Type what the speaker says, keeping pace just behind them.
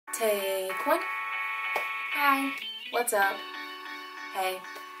Take one. Hi, what's up? Hey,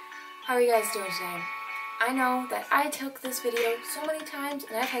 how are you guys doing today? I know that I took this video so many times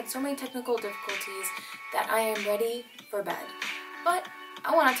and I've had so many technical difficulties that I am ready for bed. But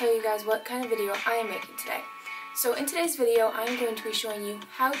I want to tell you guys what kind of video I am making today. So in today's video, I am going to be showing you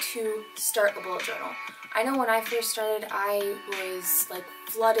how to start a bullet journal. I know when I first started, I was like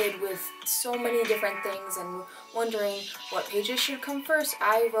flooded with so many different things and wondering what pages should come first.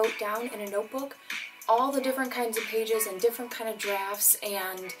 I wrote down in a notebook all the different kinds of pages and different kind of drafts,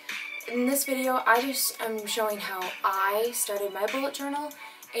 and in this video I just am showing how I started my bullet journal.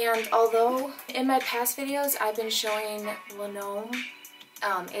 And although in my past videos I've been showing Linoam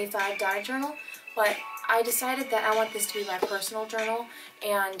A5 dotted journal, but I decided that I want this to be my personal journal,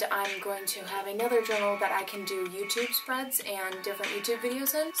 and I'm going to have another journal that I can do YouTube spreads and different YouTube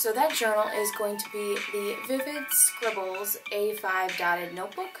videos in. So that journal is going to be the Vivid Scribbles A5 dotted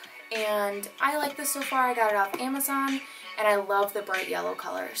notebook, and I like this so far. I got it off Amazon and I love the bright yellow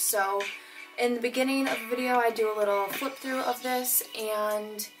color. So in the beginning of the video I do a little flip through of this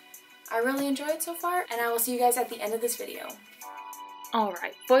and I really enjoy it so far, and I will see you guys at the end of this video.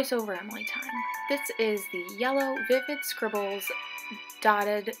 Alright, voiceover Emily time. This is the yellow Vivid Scribbles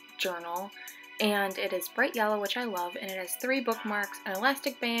dotted journal, and it is bright yellow, which I love, and it has 3 bookmarks, an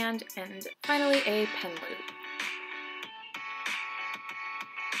elastic band, and finally a pen loop.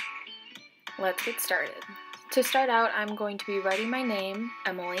 Let's get started. To start out, I'm going to be writing my name,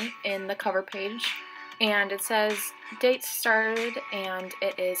 Emily, in the cover page, and it says date started, and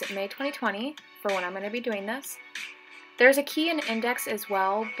it is May 2020 for when I'm going to be doing this. There's a key and index as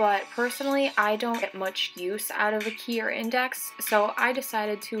well, but personally I don't get much use out of a key or index, so I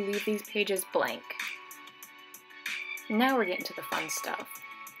decided to leave these pages blank. Now we're getting to the fun stuff,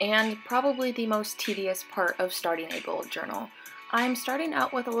 and probably the most tedious part of starting a bullet journal. I'm starting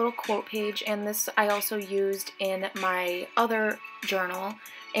out with a little quote page, and this I also used in my other journal,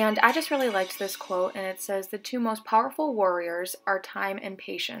 and I just really liked this quote, and it says, "The 2 most powerful warriors are time and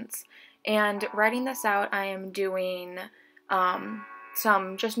patience." And writing this out, I am doing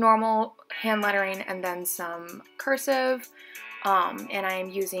some just normal hand lettering and then some cursive, and I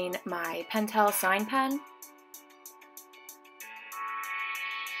am using my Pentel sign pen.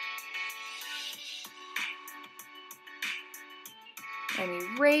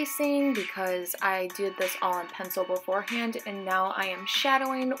 I'm erasing because I did this all in pencil beforehand, and now I am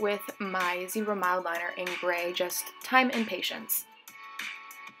shadowing with my Zebra Mild Liner in gray, just time and patience.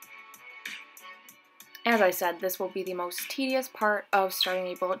 As I said, this will be the most tedious part of starting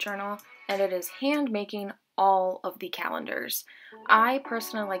a bullet journal, and it is hand making all of the calendars. I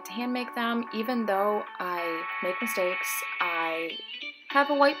personally like to hand make them, even though I make mistakes. I have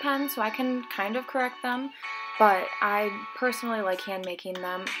a white pen so I can kind of correct them, but I personally like hand making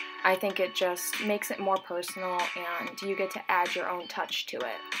them. I think it just makes it more personal and you get to add your own touch to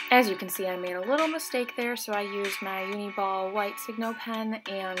it. As you can see, I made a little mistake there, so I used my Uniball white Signo pen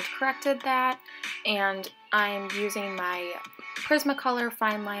and corrected that, and I'm using my Prismacolor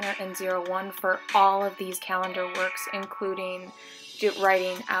fine liner in 01 for all of these calendar works, including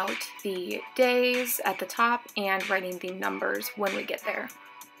writing out the days at the top and writing the numbers when we get there.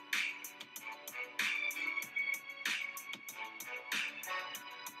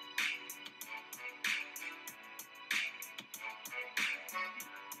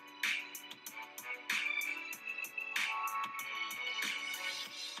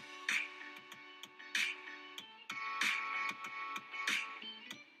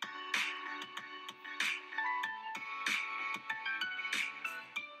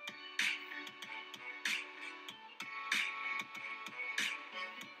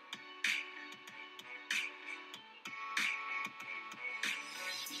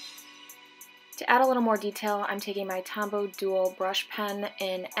 To add a little more detail, I'm taking my Tombow Dual brush pen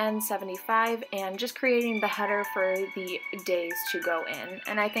in N75 and just creating the header for the days to go in,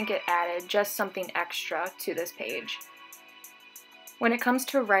 and I think it added just something extra to this page. When it comes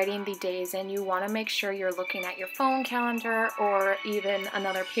to writing the days in, you want to make sure you're looking at your phone calendar or even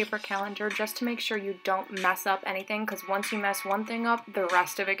another paper calendar just to make sure you don't mess up anything, because once you mess one thing up, the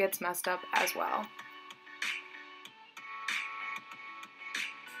rest of it gets messed up as well.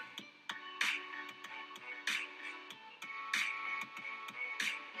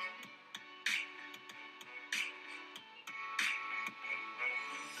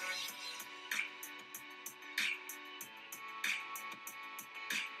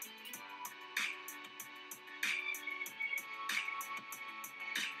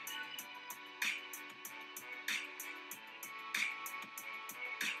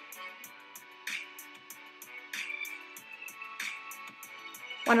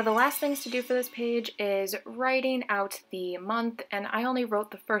 One of the last things to do for this page is writing out the month, and I only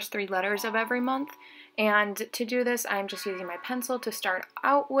wrote the first 3 letters of every month. And to do this, I'm just using my pencil to start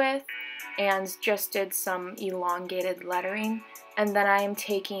out with and just did some elongated lettering. And then I am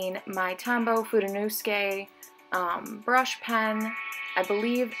taking my Tombow Fudenosuke brush pen. I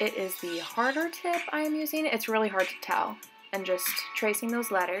believe it is the harder tip I am using. It's really hard to tell. And just tracing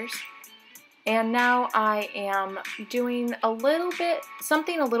those letters. And now I am doing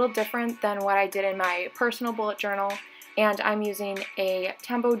something a little different than what I did in my personal bullet journal. And I'm using a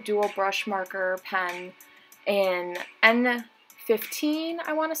Tombow dual brush marker pen in N15,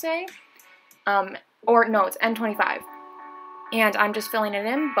 I want to say. Or no, it's N25. And I'm just filling it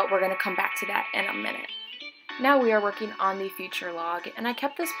in, but we're going to come back to that in a minute. Now we are working on the future log, and I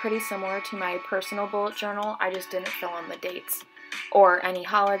kept this pretty similar to my personal bullet journal. I just didn't fill in the dates or any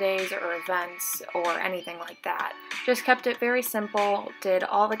holidays or events or anything like that. Just kept it very simple, did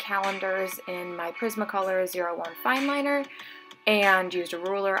all the calendars in my Prismacolor 01 fine liner, and used a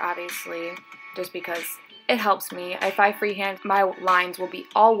ruler, obviously, just because it helps me. If I freehand, my lines will be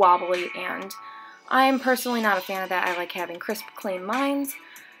all wobbly, and I'm personally not a fan of that. I like having crisp, clean lines,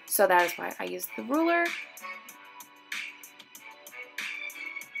 so that is why I use the ruler.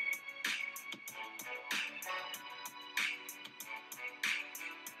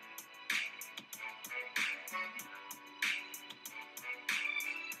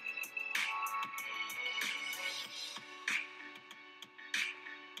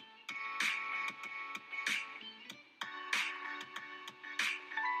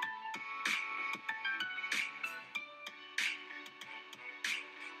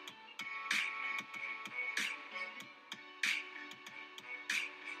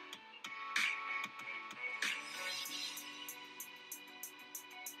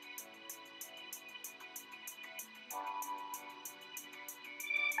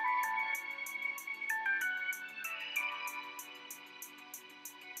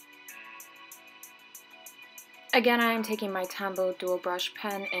 Again, I am taking my Tombow dual brush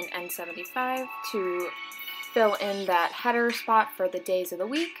pen in N75 to fill in that header spot for the days of the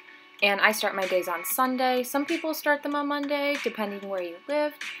week. And I start my days on Sunday. Some people start them on Monday, depending where you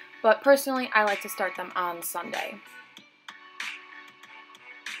live, but personally, I like to start them on Sunday.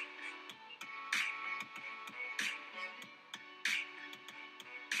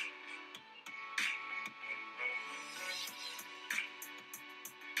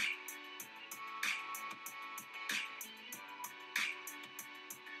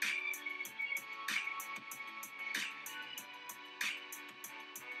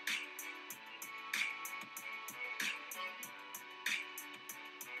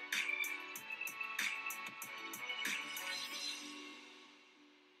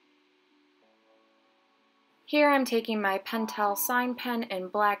 Here I'm taking my Pentel sign pen in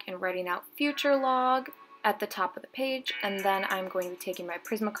black and writing out future log at the top of the page, and then I'm going to be taking my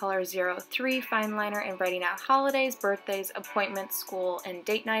Prismacolor 03 fine liner and writing out holidays, birthdays, appointments, school, and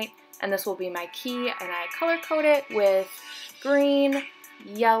date night, and this will be my key, and I color code it with green,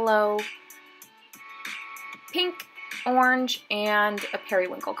 yellow, pink, orange, and a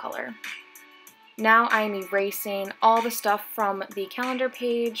periwinkle color. Now I'm erasing all the stuff from the calendar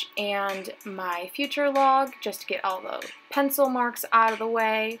page and my future log just to get all the pencil marks out of the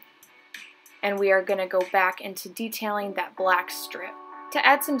way. And we are going to go back into detailing that black strip. To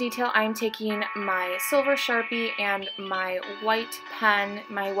add some detail, I'm taking my silver Sharpie and my white pen,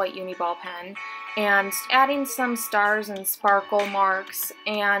 my white Uniball pen, and adding some stars and sparkle marks,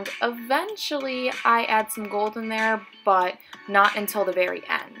 and eventually I add some gold in there, but not until the very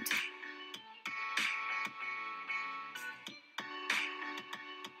end.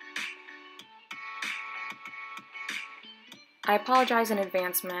 I apologize in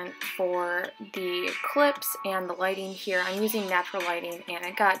advance for the clips and the lighting here. I'm using natural lighting and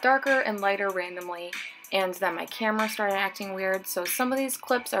it got darker and lighter randomly, and then my camera started acting weird, so some of these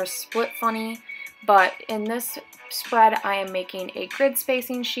clips are split funny, but in this spread I am making a grid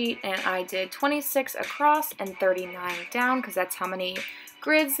spacing sheet, and I did 26 across and 39 down because that's how many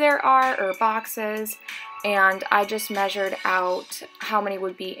grids there are, or boxes, and I just measured out how many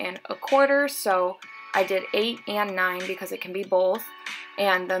would be in a quarter, so I did 8 and 9 because it can be both,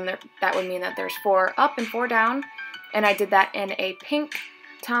 and then that would mean that there's 4 up and 4 down, and I did that in a pink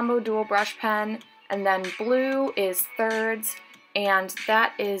Tombow dual brush pen, and then blue is thirds, and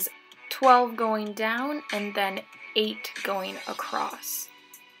that is 12 going down and then 8 going across.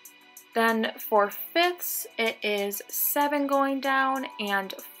 Then for fifths, it is 7 going down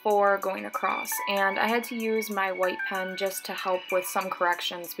and 4 going across, and I had to use my white pen just to help with some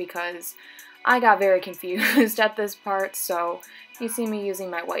corrections because I got very confused at this part, so you see me using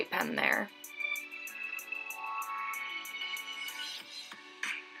my white pen there.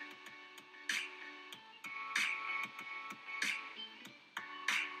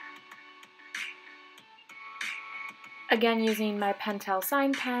 Again, using my Pentel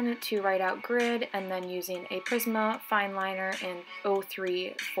Sign Pen to write out grid, and then using a Prisma fine liner in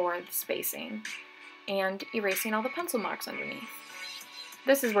 03 for the spacing, and erasing all the pencil marks underneath.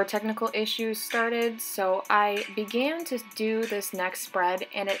 This is where technical issues started, so I began to do this next spread,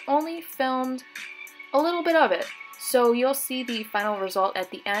 and it only filmed a little bit of it. So you'll see the final result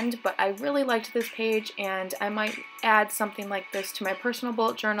at the end, but I really liked this page, and I might add something like this to my personal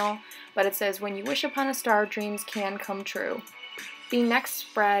bullet journal, but it says, "When you wish upon a star, dreams can come true." The next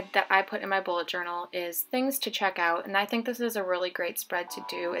spread that I put in my bullet journal is things to check out, and I think this is a really great spread to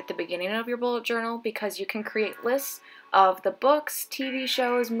do at the beginning of your bullet journal because you can create lists of the books, TV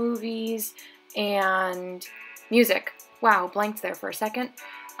shows, movies, and music. Wow, blanked there for a second.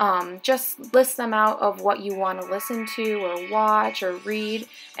 Just list them out of what you want to listen to or watch or read,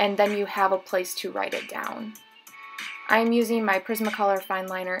 and then you have a place to write it down. I'm using my Prismacolor fine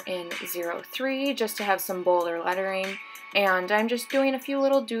liner in 03 just to have some bolder lettering, and I'm just doing a few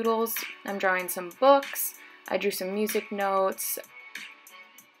little doodles. I'm drawing some books, I drew some music notes.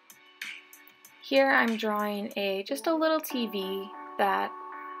 Here I'm drawing just a little TV that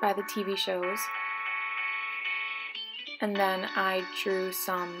by the TV shows. And then I drew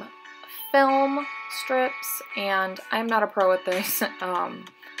some film strips, and I'm not a pro at this,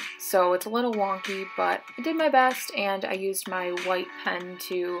 so it's a little wonky, but I did my best, and I used my white pen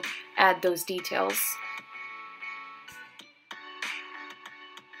to add those details.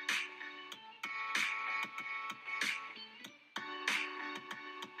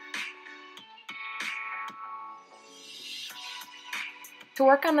 To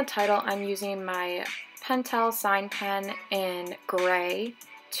work on the title, I'm using my Pentel Sign Pen in gray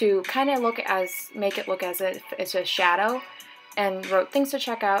to kind of make it look as if it's a shadow, and wrote things to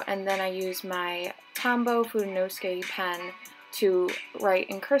check out, and then I used my Tombow Fudenosuke pen to write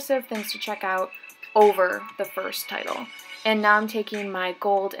in cursive things to check out over the first title. And now I'm taking my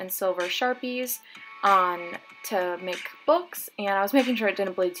gold and silver Sharpies on to make books, and I was making sure it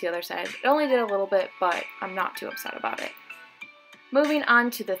didn't bleed to the other side. It only did a little bit, but I'm not too upset about it. Moving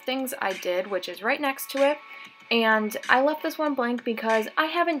on to the things I did, which is right next to it, and I left this one blank because I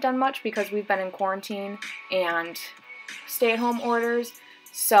haven't done much because we've been in quarantine and stay-at-home orders,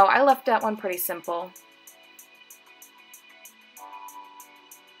 so I left that one pretty simple.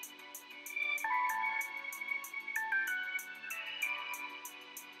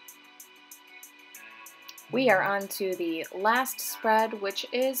 We are on to the last spread, which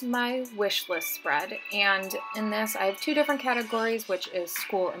is my wish list spread, and in this I have two different categories, which is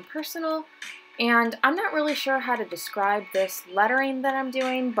school and personal, and I'm not really sure how to describe this lettering that I'm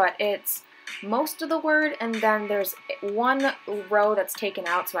doing, but it's most of the word, and then there's one row that's taken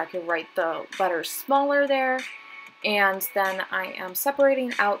out so I can write the letters smaller there, and then I am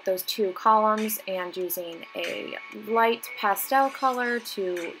separating out those two columns and using a light pastel color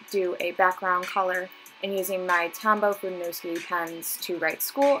to do a background color, and using my Tombow Fudenosuke pens to write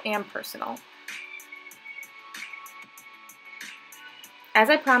school and personal. As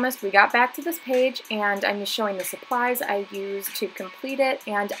I promised, we got back to this page, and I'm just showing the supplies I used to complete it,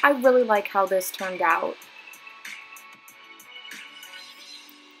 and I really like how this turned out.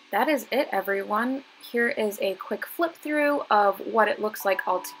 That is it, everyone. Here is a quick flip through of what it looks like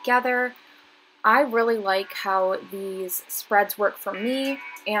all together. I really like how these spreads work for me,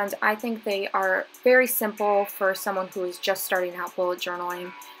 and I think they are very simple for someone who is just starting out bullet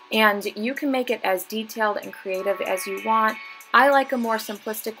journaling, and you can make it as detailed and creative as you want. I like a more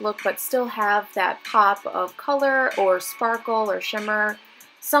simplistic look but still have that pop of color or sparkle or shimmer,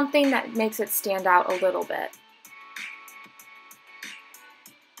 something that makes it stand out a little bit.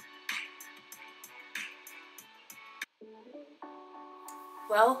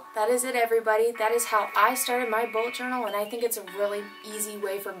 Well, that is it, everybody. That is how I started my bullet journal, and I think it's a really easy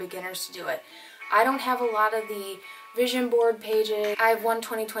way for beginners to do it. I don't have a lot of the vision board pages. I have one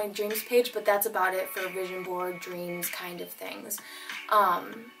 2020 dreams page, but that's about it for vision board, dreams kind of things.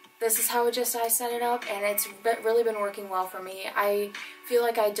 This is how I set it up, and it's really been working well for me. I feel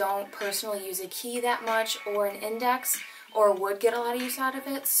like I don't personally use a key that much or an index, or would get a lot of use out of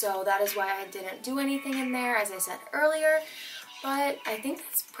it, so that is why I didn't do anything in there, as I said earlier. But I think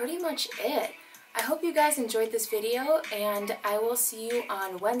that's pretty much it. I hope you guys enjoyed this video, and I will see you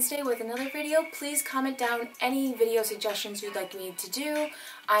on Wednesday with another video. Please comment down any video suggestions you'd like me to do.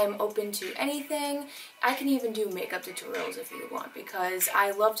 I'm open to anything, I can even do makeup tutorials if you want, because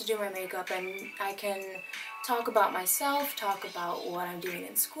I love to do my makeup and I can talk about myself, talk about what I'm doing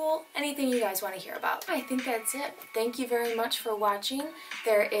in school, anything you guys want to hear about. I think that's it. Thank you very much for watching.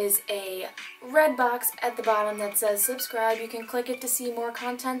 There is a red box at the bottom that says subscribe. You can click it to see more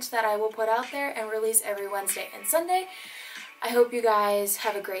content that I will put out there and release every Wednesday and Sunday. I hope you guys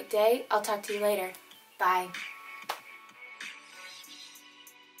have a great day. I'll talk to you later. Bye.